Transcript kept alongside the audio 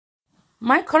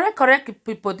My correct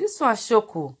people, this one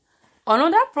Shoko.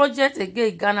 Another project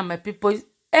again, Ghana, my people,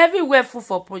 everywhere full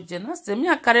for project. Now say me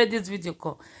I carry this video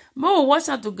call. But we watch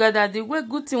am together. The way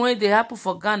good thing when they happen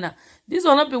for Ghana. This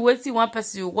will not be waiting one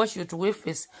person you watch you to wait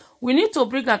face. We need to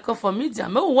bring and come for media.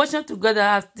 But we watch am together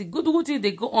as the good thing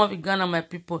they go on with Ghana, my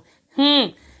people.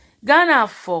 Ghana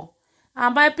for.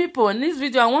 And my people, in this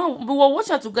video, we will watch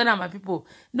it together, my people.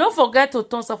 Don't forget to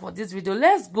thumbs up for this video.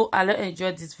 Let's go and let's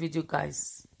enjoy this video,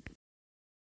 guys.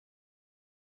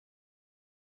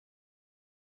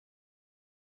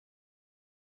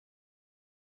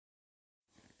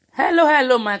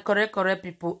 Hello, my correct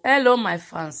people. Hello, my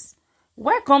fans.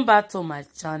 Welcome back to my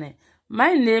channel.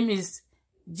 My name is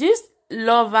Gist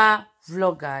Lover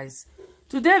Vlog, guys.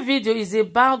 Today's video is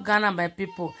about Ghana, my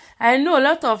people. I know a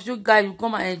lot of you guys will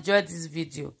come and enjoy this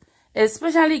video,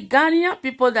 especially Ghanaian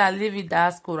people that live in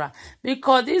diaspora,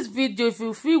 because this video, if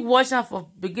you feel watching from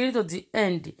beginning to the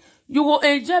end, you will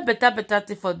enjoy better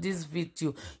thing for this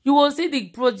video. You will see the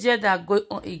project that are going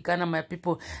on in Ghana, my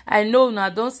people. I know now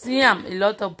don't see a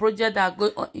lot of projects that are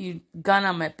going on in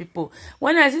Ghana, my people.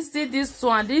 When I see this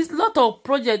one, this lot of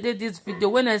project in this video,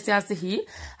 when I see here,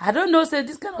 I don't know, say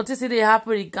this kind of thing they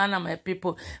happen in Ghana, my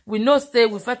people. We know, say,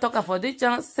 we first talk for this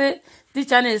channel, say, this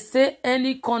channel say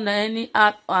any corner, any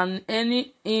art, and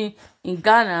any in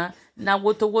Ghana, now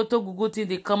woto Google thing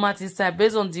they come out inside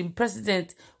based on the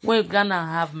president when Ghana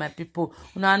have, my people.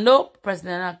 Now know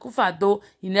President Akufo-Addo,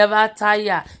 he never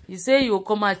tire. He say you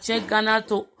come and change Ghana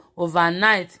to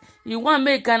overnight. You want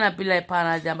make Ghana be like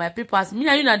Canada, my people. As me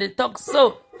and you now they talk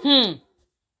so.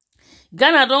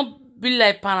 Ghana don't be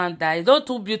like paradise. Don't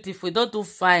too beautiful, don't too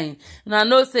fine. Now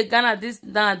know say Ghana this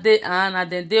now they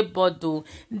and then they bottle.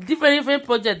 Different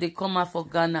projects they come out for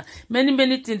Ghana.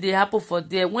 Many things they happen for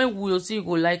there. When we will see you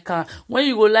go like when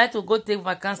you go like to go take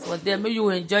vacancy for there, maybe you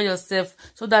enjoy yourself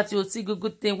so that you'll see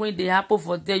good thing when they happen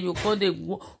for there. You go they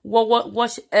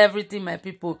watch everything, my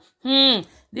people.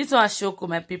 This one Shoko,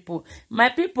 my people. My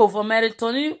people, for my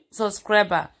returning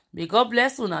subscriber, may God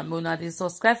bless you now. May they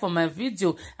subscribe for my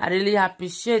video. I really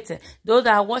appreciate it. Those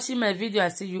that are watching my video, I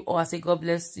see you all. I say God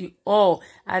bless you all.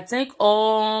 I thank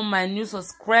all my new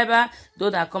subscribers.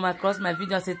 Those that come across my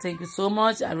video, I say thank you so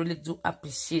much. I really do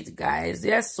appreciate, guys.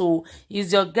 Yes, so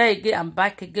it's your guy again. I'm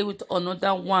back again with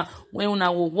another one. When I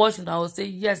will watch, I will say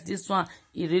yes, this one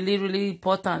is really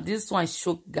important. This one is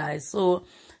shook, guys. So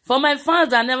for my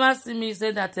fans that never see me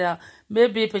say that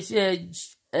maybe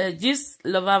Gist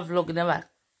Lover Vlog never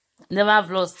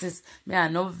vlog since me I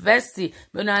no vesty.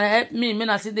 But now help me, me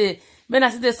I see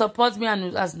they support me,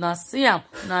 and as now see am,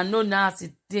 now know now as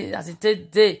it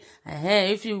take day.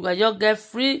 If you just get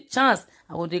free chance,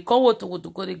 I will they call to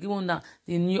go they give you now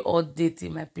the new update,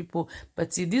 my people.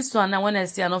 But see this one now, when I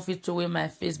see I don't fit away my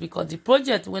face, because the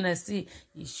project when I see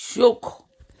is shock.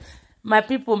 My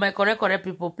people, my correct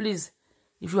people, please,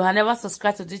 if you have never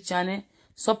subscribed to this channel,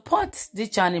 support this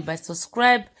channel by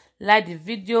subscribe, like the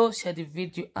video, share the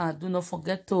video, and do not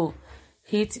forget to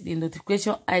hit the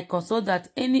notification icon so that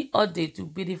any update will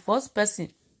be the first person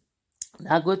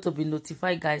that are going to be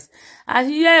notified, guys.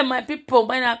 And yeah, my people,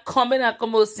 when I come,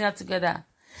 we'll see them together.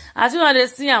 As you know, they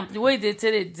see them the way they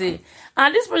tell it day.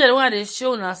 And this project when they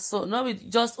show us, so not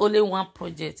with just only one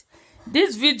project.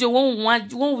 This video when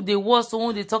they was, so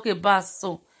when they talk about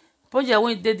so project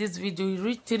when they did this video, you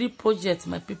reach 3 projects,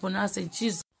 my people. Now say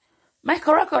Jesus. My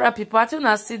correct people, I think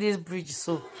I see this bridge.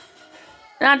 So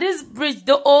now this bridge,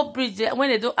 the old bridge, when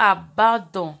they do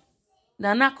about done,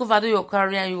 now not cover do your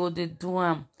career, you go they do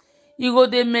them. You go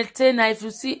they maintain. Now if you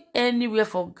see anywhere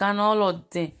for Ghana, all of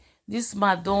them, this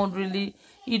man don't really,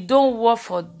 he don't work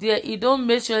for there. He don't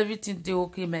make sure everything they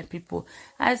okay, my people.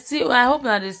 I hope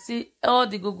that they see all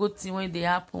the good thing when they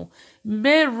happen.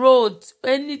 Make road,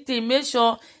 anything, make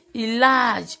sure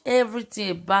enlarge everything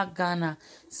about Ghana.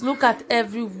 So look at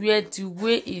everywhere the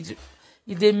way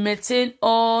they maintain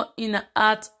all in the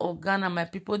art of Ghana, my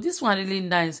people. This one really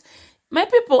nice, my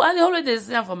people. And they already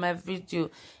say for my video,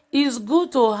 it's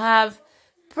good to have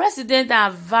president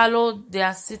that value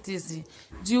their citizens.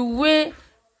 The way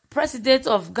president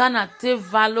of Ghana take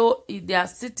value in their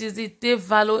citizens, take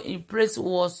value in place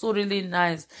was so really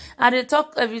nice. And they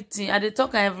talk everything, and they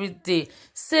talk every day.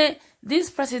 Say this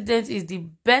president is the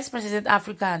best president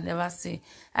Africa has never seen.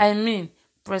 I mean,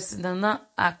 President Nana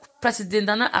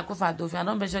Akufo-Addo. If I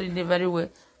don't mention the name very well,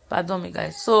 pardon me,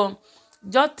 guys. So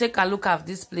just take a look at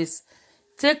this place.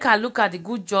 Take a look at the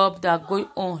good job that going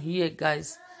on here,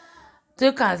 guys.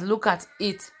 Take a look at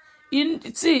it.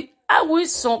 See, I wish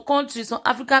some countries, some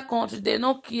African countries, they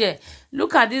don't care.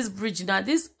 Look at this bridge now.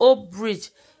 This old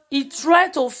bridge. He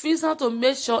tried to fix out to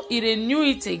make sure he renew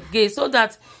it again, so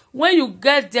that When you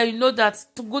get there, you know that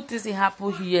good things will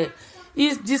happen here.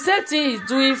 It's the same thing he's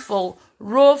doing for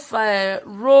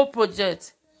road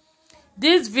project.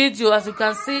 This video, as you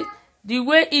can see, the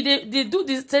way they do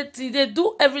this thing, they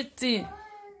do everything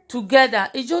together.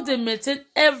 It's just they maintain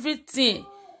everything.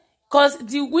 Cause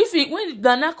when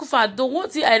Nana Akufo-Addo, one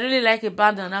thing I really like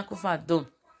about Nana Akufo-Addo,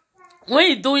 when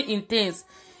you do it in things,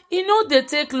 you know they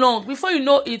take long. Before you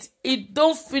know it, it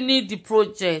don't finish the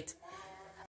project.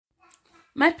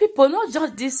 My people, not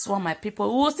just this one, my people.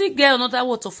 We will still get another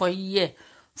water for a year.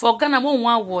 For Ghana, we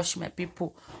won't wash, my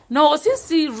people. Now, we still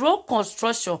see road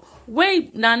construction.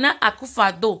 When Nana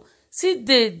Akufo-Addo, see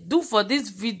they do for this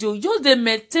video, just they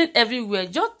maintain everywhere.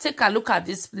 Just take a look at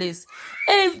this place.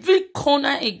 Every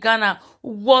corner in Ghana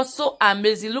was so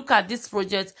amazing. Look at this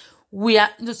project.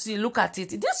 You see, look at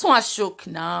it. This one shook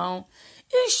now.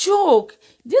 It's shook.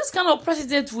 This kind of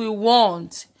president we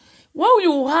want. When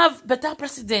you have better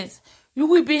presidents, you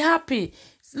will be happy.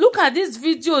 Look at this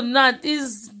video now.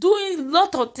 It's doing a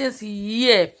lot of things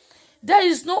here. There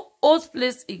is no old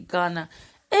place in Ghana.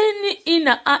 Any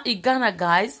in Ghana,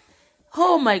 guys.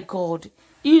 Oh my God.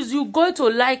 Is you going to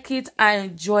like it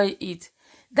and enjoy it.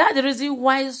 That's the reason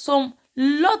why some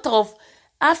lot of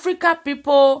African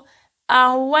people,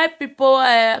 white people,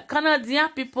 Canadian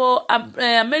people,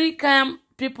 American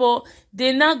people,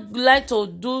 they not like to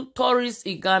do tourists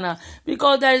in Ghana,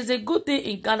 because there is a good thing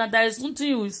in Ghana. There is something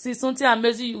you will see, something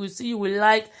amazing you will see, you will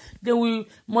like. They will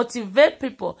motivate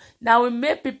people. That will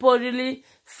make people really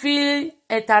feel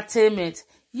entertainment.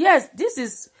 Yes, this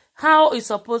is how it's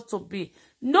supposed to be.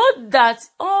 Not that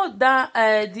all that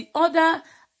the other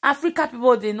African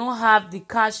people, they don't have the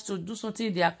cash to do something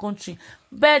in their country,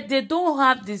 but they don't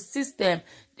have the system.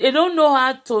 They don't know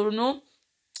how to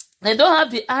They don't have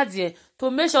the idea to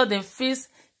make sure they fix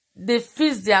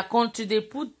their country. They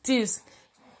put things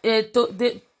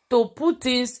to put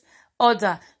things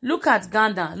order. Look at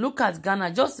Ghana. Look at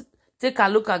Ghana. Just take a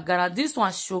look at Ghana. This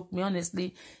one shocked me,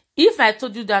 honestly. If I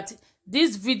told you that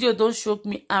this video don't shock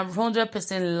me, I'm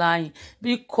 100% lying,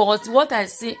 because what I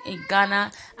see in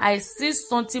Ghana, I see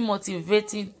something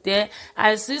motivating there.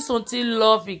 I see something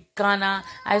love in Ghana.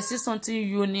 I see something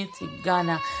unity in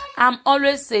Ghana. I'm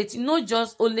always saying, not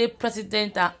just only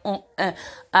president that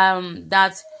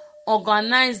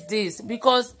organize this,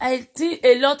 because I think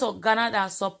a lot of Ghana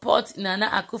that support Nana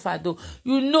Akufo-Addo.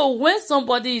 You know, when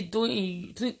somebody is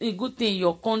doing a good thing in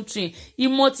your country, it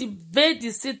motivates the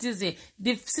citizen.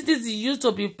 The citizens used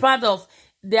to be proud of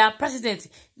their president.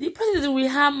 The president will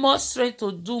have more strength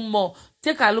to do more.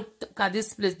 Take a look at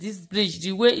this place, this bridge,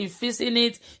 the way he fixing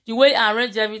it, the way he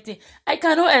arrange everything. I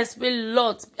cannot explain a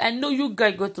lot. I know you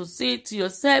guys go to see to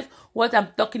yourself what I'm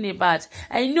talking about.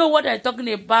 I know what I'm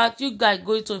talking about. You guys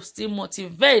going to still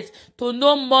motivate to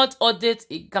know more updates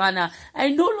in Ghana. I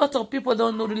know a lot of people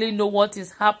don't really know what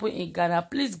is happening in Ghana.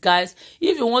 Please, guys,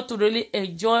 if you want to really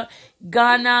enjoy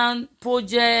Ghana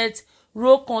project,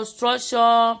 road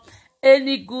construction,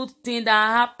 any good thing that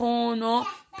happen,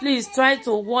 please try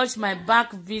to watch my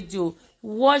back video.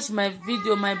 Watch my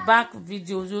video, my back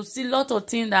videos. You'll see a lot of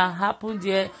things that happen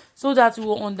there, so that you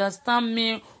will understand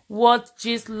me what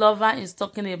Gist Lover is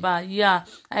talking about. Yeah,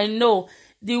 I know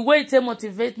the way it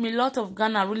motivate me. A lot of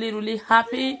Ghana really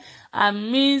happy. I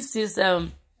mean, since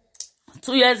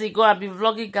 2 years ago, I've been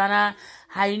vlogging Ghana.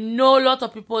 I know a lot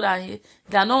of people that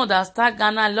don't understand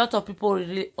Ghana. A lot of people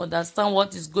really understand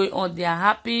what is going on. They are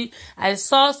happy. I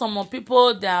saw some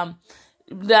people they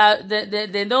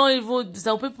don't even,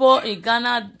 some people in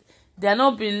Ghana, they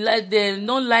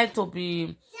don't like to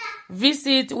be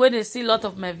visit. When they see a lot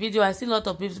of my video, I see a lot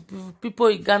of people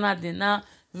in Ghana, they now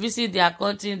visit their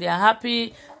country. They are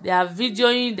happy. They are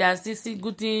videoing. They are seeing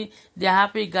good things. They are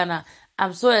happy in Ghana.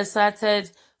 I'm so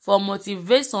excited for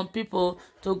motivate some people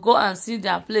to go and see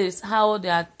their place, how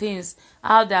their things,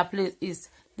 how their place is.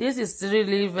 This is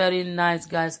really very nice,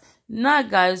 guys. Now,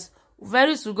 guys,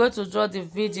 very soon going to draw the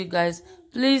video, guys.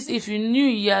 Please, if you're new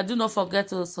here, do not forget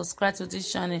to subscribe to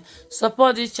this channel.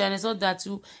 Support this channel so that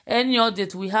any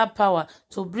update we have power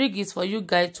to bring it for you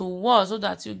guys to watch, so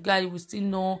that you guys will still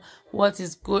know what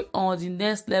is going on the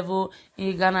next level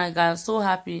in Ghana. Guys, so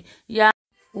happy. Yeah.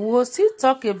 We'll still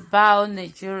talk about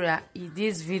Nigeria in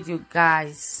this video,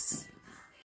 guys.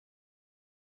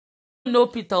 Know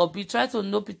Peter Obi, try to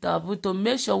know Peter Obi to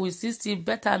make sure we see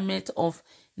betterment of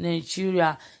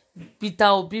Nigeria. Peter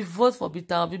Obi, vote for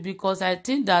Peter Obi, because I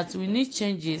think that we need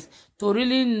changes to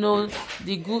really know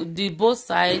the both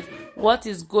sides, what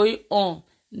is going on.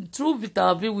 Through Peter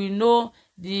Obi, we know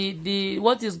the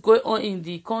what is going on in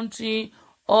the country,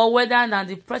 or whether than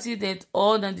the president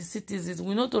or than the citizens.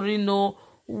 We need to really know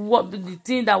what the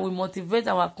thing that will motivate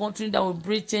our country, that will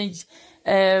bring change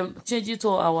change it to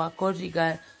our country,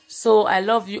 guys. So I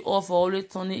love you all for always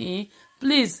tuning in.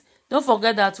 Please don't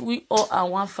forget that we all are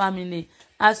one family.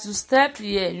 As you step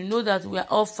here, you know that we are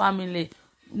all family.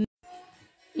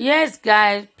 Yes,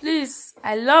 guys, please,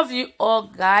 I love you all,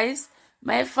 guys,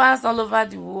 my fans all over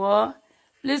the world.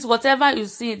 Please, whatever you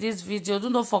see in this video, do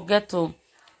not forget to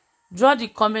draw the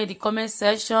comment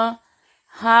section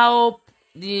how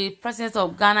the president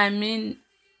of Ghana, I mean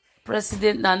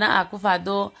President Nana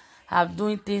Akufo-Addo, have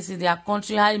doing things in their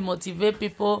country, how he motivate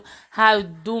people, how he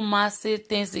do massive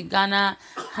things in Ghana,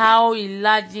 how he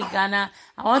large Ghana.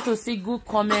 I want to see good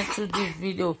comments to this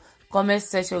video comment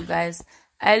section, guys.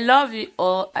 I love you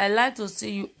all. I like to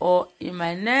see you all in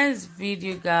my next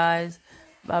video, guys.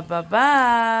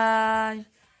 Bye.